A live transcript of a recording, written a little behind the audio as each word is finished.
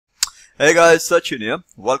Hey guys, Sachin here.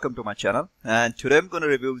 Welcome to my channel, and today I'm going to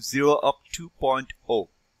review Zero Up 2.0.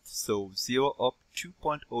 So Zero Up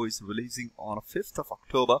 2.0 is releasing on 5th of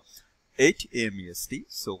October, 8 a.m. EST.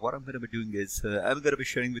 So what I'm going to be doing is I'm going to be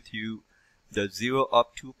sharing with you the Zero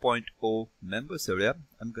Up 2.0 members area.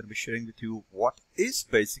 I'm going to be sharing with you what is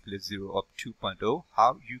basically Zero Up 2.0,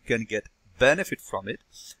 how you can get benefit from it,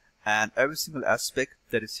 and every single aspect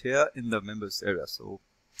that is here in the members area. So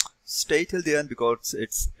stay till the end because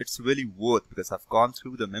it's really worth, because I've gone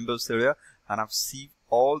through the members area and I've seen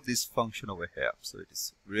all this function over here. So it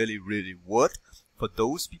is really worth for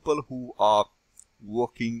those people who are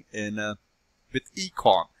working in with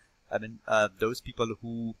e-com. I mean those people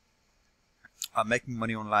who are making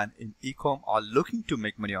money online in e-com, are looking to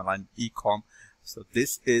make money online in e-com. So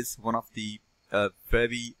this is one of the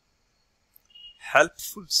very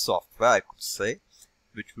helpful software, I could say,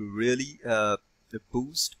 which will really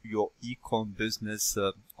boost your e-com business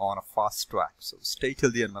on a fast track. So stay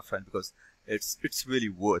till the end, my friend, because it's really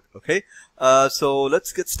worth. Okay, so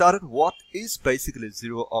let's get started. What is basically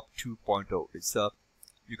Zero Up 2.0? It's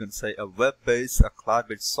you can say a web-based, a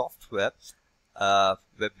cloud-based software,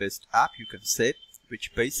 web-based app, you can say,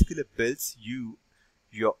 which basically builds you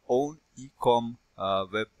your own e-com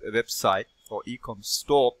website or e-com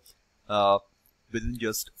store within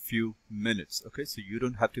just few minutes. Okay, so you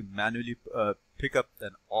don't have to manually pick up an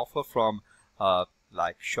offer from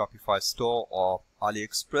like Shopify store or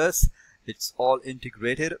AliExpress. It's all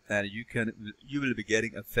integrated, and you will be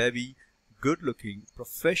getting a very good looking,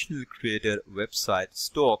 professionally created website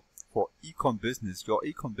store for e-com business, your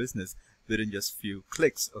e-com business, within just few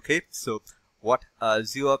clicks. Okay, so what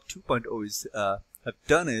Zero Up 2.0 is have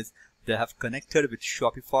done is they have connected with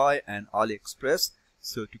Shopify and AliExpress,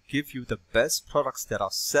 so to give you the best products that are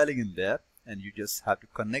selling in there, and you just have to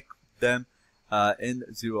connect them in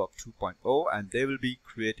Zero Up 2.0, and they will be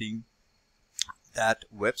creating that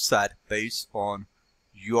website based on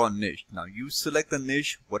your niche. Now you select the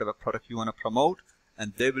niche, whatever product you want to promote,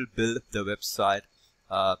 and they will build the website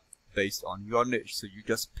based on your niche. So you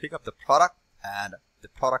just pick up the product and the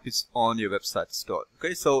product is on your website store.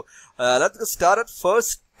 Okay, so let's get started.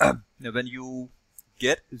 First, when you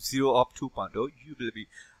get Zero Up 2.0, you will be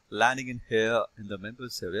landing in here in the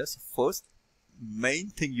members area. So first main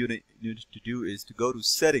thing you need to do is to go to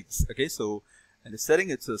settings. Okay, so in the setting,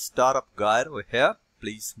 it's a startup guide over here.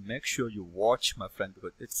 Please make sure you watch, my friend,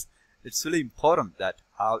 because it's really important that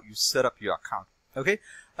how you set up your account. Okay,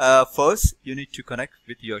 first you need to connect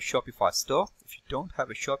with your Shopify store. If you don't have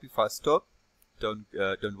a Shopify store, don't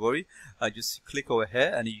worry, just click over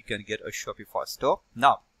here and you can get a Shopify store.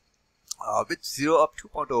 Now with Zero Up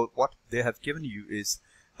 2.0, what they have given you is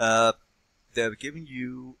they have given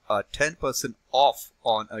you 10% off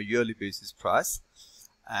on a yearly basis price,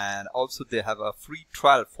 and also they have a free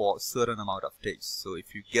trial for a certain amount of days. So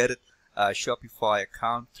if you get a Shopify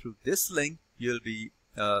account through this link, you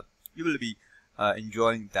will be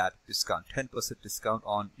enjoying that discount, 10% discount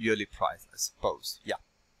on yearly price, I suppose. Yeah.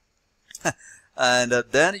 And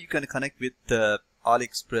then you can connect with the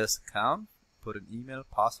AliExpress account, put an email,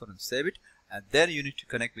 password, and save it. And then you need to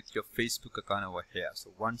connect with your Facebook account over here.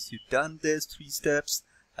 So once you've done these 3 steps,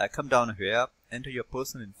 come down here, enter your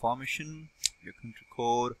personal information, your country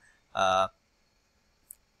code,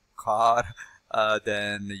 card,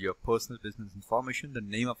 then your personal business information, the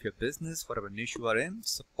name of your business, whatever niche you are in,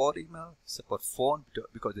 support email, support phone,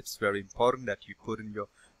 because it's very important that you put in your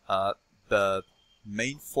the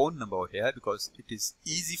main phone number over here, because it is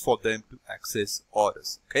easy for them to access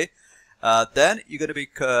orders. Okay, then you're going to be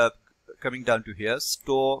coming down to here,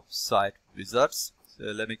 store site wizards. So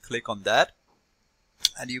let me click on that,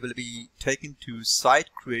 and you will be taken to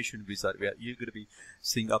site creation wizard, where you're going to be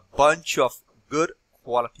seeing a bunch of good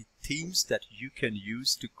quality themes that you can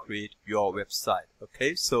use to create your website.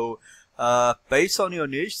 Okay, so based on your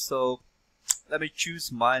niche, so let me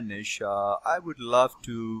choose my niche. I would love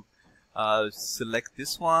to select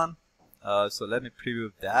this one, so let me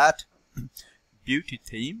preview that. Beauty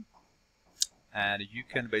theme, and you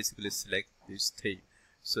can basically select this theme.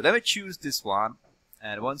 So let me choose this one,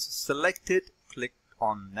 and once selected, click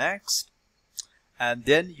on next, and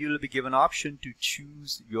then you'll be given option to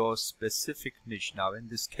choose your specific niche. Now in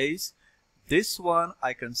this case, this one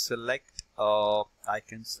I can select, I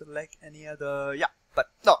can select any other, yeah, but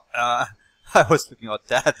no, I was looking at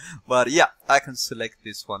that, but yeah, I can select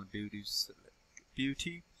this one, beauty, select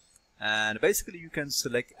beauty, and basically you can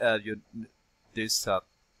select this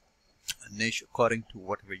niche according to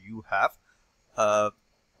whatever you have.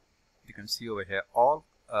 You can see over here all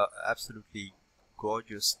absolutely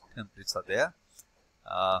gorgeous templates are there.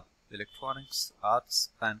 electronics, arts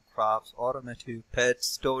and crafts, automotive, pets,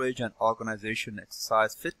 storage and organization,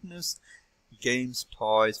 exercise, fitness, games,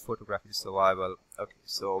 toys, photography, survival. Okay,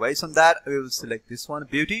 so based on that, we will select this one,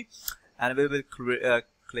 beauty, and we will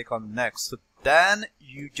click on next. So then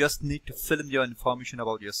you just need to fill in your information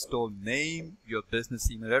about your store name, your business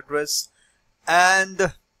email address,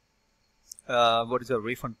 and what is your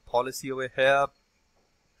refund policy over here,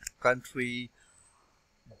 country.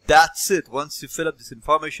 That's it. Once you fill up this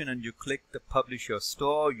information and you click the publish your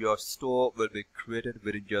store will be created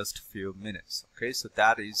within just a few minutes. Okay, so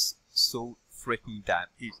that is so freaking damn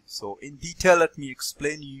easy. So in detail, let me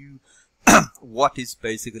explain you what is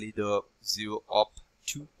basically the 0op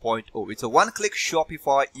 2.0. It's a one-click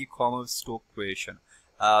Shopify e-commerce store creation.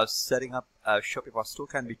 Setting up a Shopify store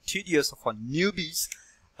can be tedious for newbies,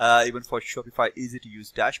 even for Shopify easy to use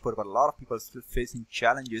dashboard, but a lot of people are still facing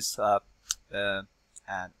challenges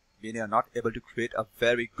and many are not able to create a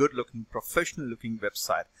very good looking, professional looking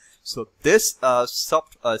website. So this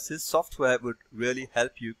software would really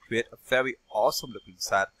help you create a very awesome looking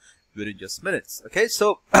site within just minutes. Okay,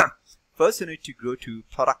 so first you need to go to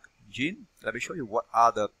product engine. Let me show you what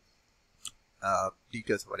are the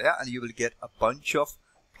details over there, and you will get a bunch of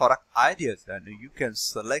product ideas and you can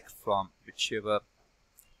select from whichever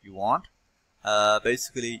you want.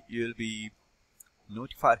 Basically you'll be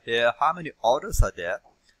notified here how many orders are there,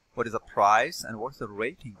 what is the price, and what is the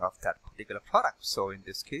rating of that particular product. So in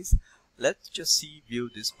this case, let's just view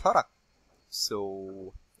this product.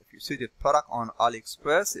 So if you see the product on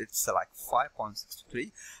AliExpress, it's like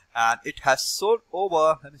 5.63 and it has sold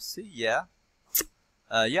over, let me see,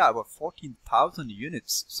 about 14,000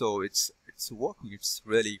 units. So it's working, it's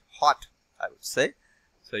really hot, I would say.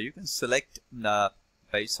 So you can select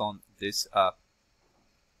based on this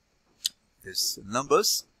this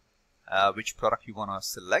numbers, which product you want to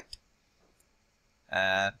select,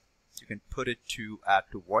 and you can put it to add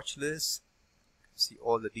to watch list. See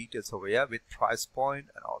all the details over here with price point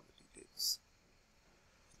and all the details.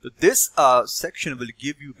 So this section will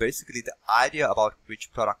give you basically the idea about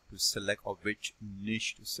which product to select or which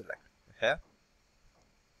niche to select. Here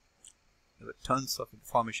there are tons of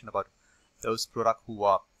information about those products who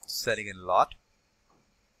are selling in lot.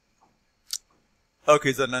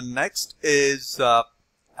 Okay, so the next is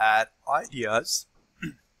add ideas.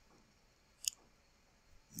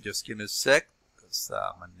 Just give me a sec because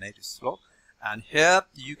my net is slow. And here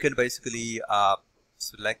you can basically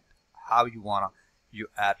select how you wanna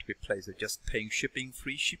add to be placed. So just paying shipping,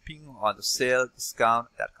 free shipping, on the sale, discount,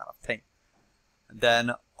 that kind of thing. And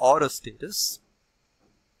then order status.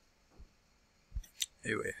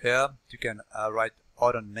 Anyway, here you can write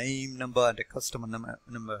order name, number, and the customer number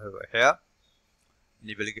over here. And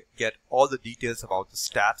you will get all the details about the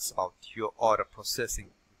stats about your order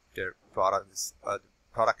processing. The product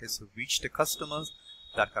is reached the customers,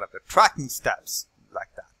 that kind of the tracking stats like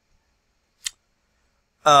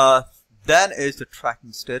that. Then is the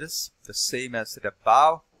tracking status, the same as the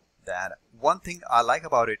above. Then one thing I like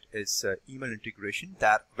about it is email integration,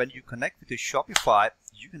 that when you connect with the Shopify,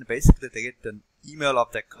 you can basically get the email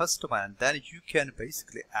of the customer, and then you can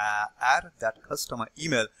basically add that customer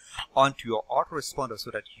email onto your autoresponder so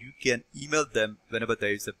that you can email them whenever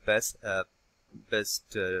there is a best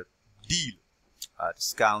deal,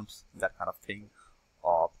 discounts, that kind of thing,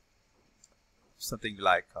 or something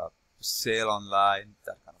like sale online,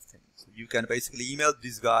 that kind of thing. So you can basically email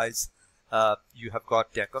these guys. You have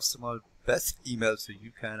got their customer best email, so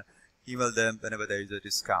you can email them whenever there is a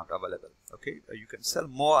discount available. Okay, you can sell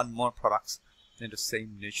more and more products in the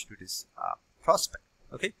same niche to this prospect.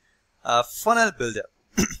 Okay, funnel builder.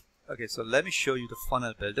 Okay, so let me show you the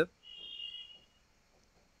funnel builder.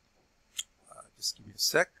 Just give me a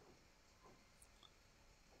sec.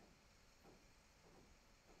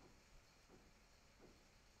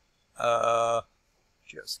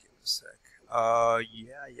 Just give me a sec.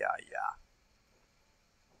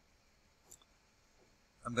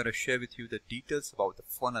 I'm going to share with you the details about the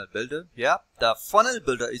funnel builder. Yeah, the funnel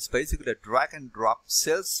builder is basically a drag and drop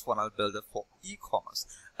sales funnel builder for e-commerce.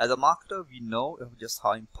 As a marketer, we know just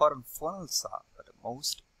how important funnels are, but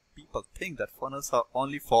most people think that funnels are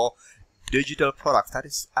only for digital products. That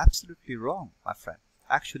is absolutely wrong, my friend.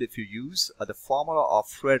 Actually, if you use the formula of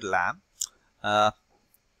Fred Lamb,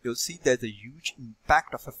 you'll see there's a huge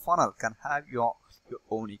impact of a funnel can have your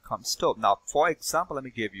own e-commerce store. Now, for example, let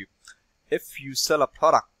me give you, if you sell a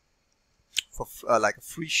product for like a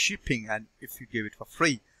free shipping, and if you give it for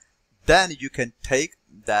free, then you can take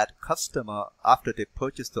that customer after they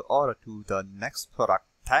purchase the order to the next product,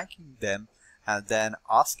 thanking them and then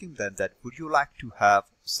asking them that, would you like to have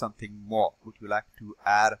something more? Would you like to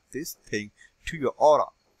add this thing to your order?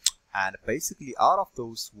 and basically out of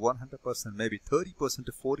those 100%, maybe 30%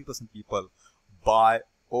 to 40% people buy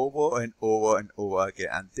over and over and over again.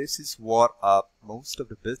 And this is what most of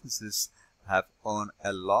the businesses have earned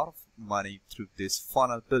a lot of money through this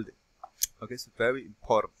funnel building. Okay, so very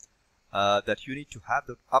important that you need to have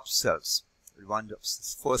the upsells.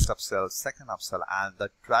 First upsell, second upsell, and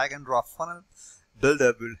the drag and drop funnel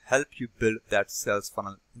builder will help you build that sales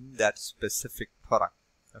funnel in that specific product.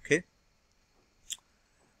 Okay,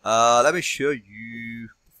 let me show you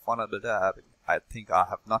funnel builder. I think I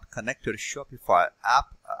have not connected Shopify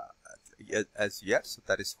app as yet, so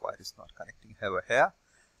that is why it is not connecting over here.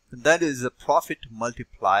 And that is a profit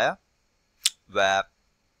multiplier, where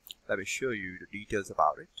let me show you the details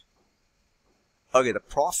about it. Okay, the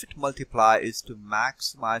profit multiplier is to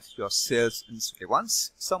maximize your sales instantly.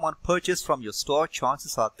 Once someone purchases from your store,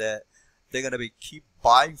 chances are they're going to keep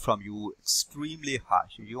buying from you extremely high.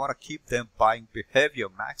 So you want to keep them buying behavior,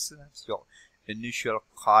 maximize your initial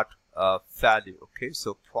cart value. Okay,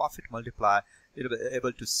 so profit multiplier, you'll be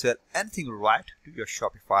able to sell anything right to your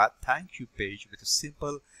Shopify thank you page with a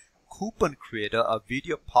simple coupon creator, a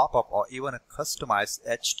video pop-up, or even a customized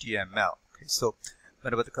HTML. Okay, so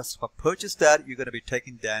whenever the customer purchases that, you're going to be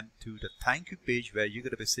taking them to the thank you page where you're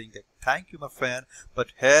going to be saying that thank you, my friend,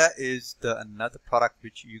 but here is another product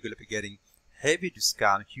which you're going to be getting heavy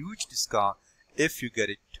discount, huge discount if you get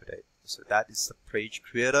it today. So that is the page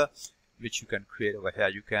creator which you can create over here.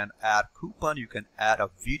 You can add coupon, you can add a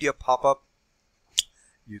video pop-up,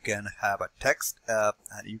 you can have a text,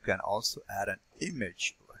 and you can also add an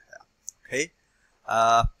image over here. Okay,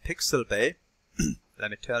 Pixel Bay.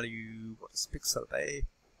 Let me tell you what is Pixel Bay.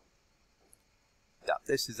 Yeah,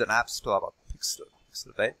 this is an app store about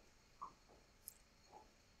Pixel Bay.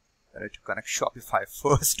 I need to connect Shopify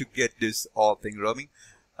first to get this all thing roaming.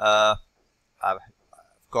 I've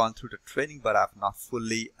gone through the training, but I've not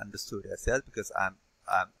fully understood it as yet because I'm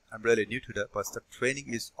really new to that. But the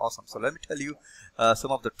training is awesome. So let me tell you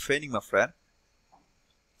some of the training, my friend.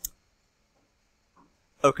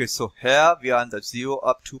 Okay, so here we are in the 0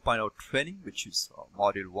 up 2.0 training, which is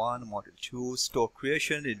module 1, module 2, store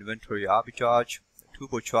creation, inventory arbitrage,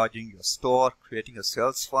 turbocharging your store, creating a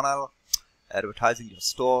sales funnel, advertising your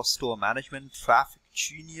store, store management, traffic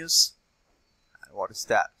genius, and what is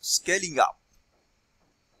that? Scaling up.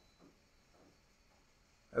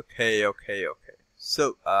 Okay.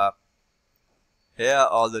 So here are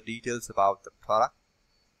all the details about the product.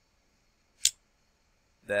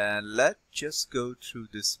 Then let's just go through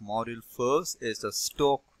this module. First is the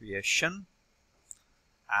store creation,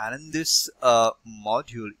 and in this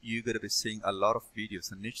module you're going to be seeing a lot of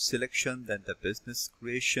videos: a niche selection, then the business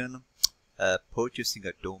creation, purchasing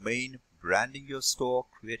a domain, branding your store,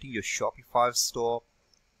 creating your Shopify store.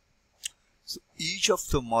 So each of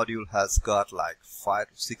the module has got like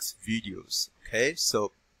 5 to 6 videos. Okay,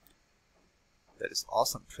 so that is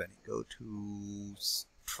awesome training. Go to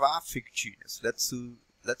traffic genius.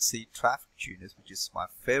 Let's see traffic genius, which is my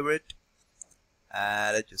favorite,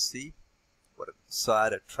 and let's just see what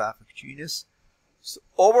inside a traffic genius. So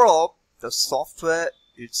overall, the software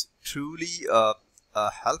is truly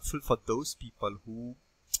helpful for those people who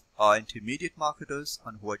are intermediate marketers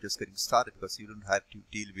and who are just getting started, because you don't have to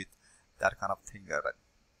deal with that kind of thing.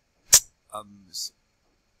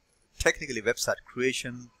 Technically, website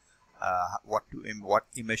creation, what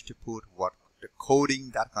image to put, what the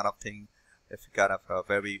coding, that kind of thing. If you're kind of a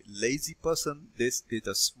very lazy person, this is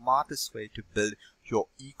the smartest way to build your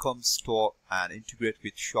e-com store and integrate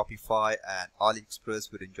with Shopify and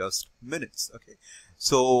AliExpress within just minutes. Okay,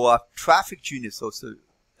 so traffic genius also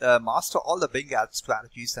master all the Bing ad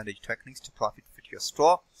strategies and the techniques to profit fit your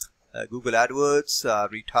store. Google AdWords,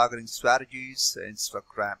 retargeting strategies,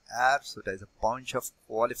 Instagram ads. So there's a bunch of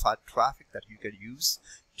qualified traffic that you can use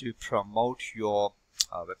to promote your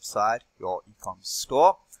website, your e-com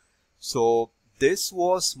store. So this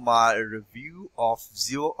was my review of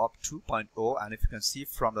 0 up 2.0, and if you can see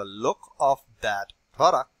from the look of that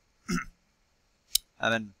product, I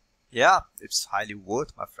mean, yeah, it's highly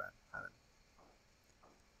worth, my friend.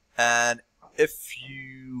 And if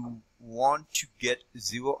you want to get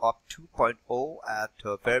 0 up 2.0 at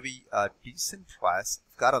a very decent price,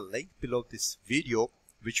 I've got a link below this video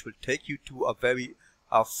which will take you to a very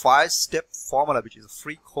 5-step formula, which is a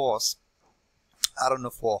free course. I don't know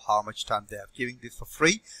for how much time they are giving this for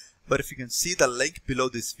free, but if you can see the link below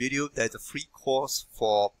this video, there's a free course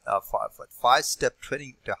for 5-step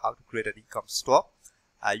training to how to create an e-com store.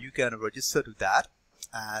 You can register to that,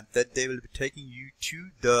 and then they will be taking you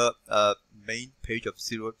to the main page of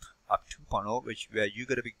 0 up 2.0, where you're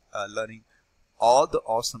going to be learning all the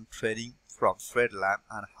awesome training from Fred Lam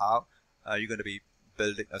and how you're going to be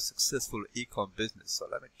building a successful e-com business. So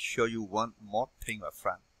let me show you one more thing, my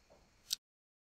friend.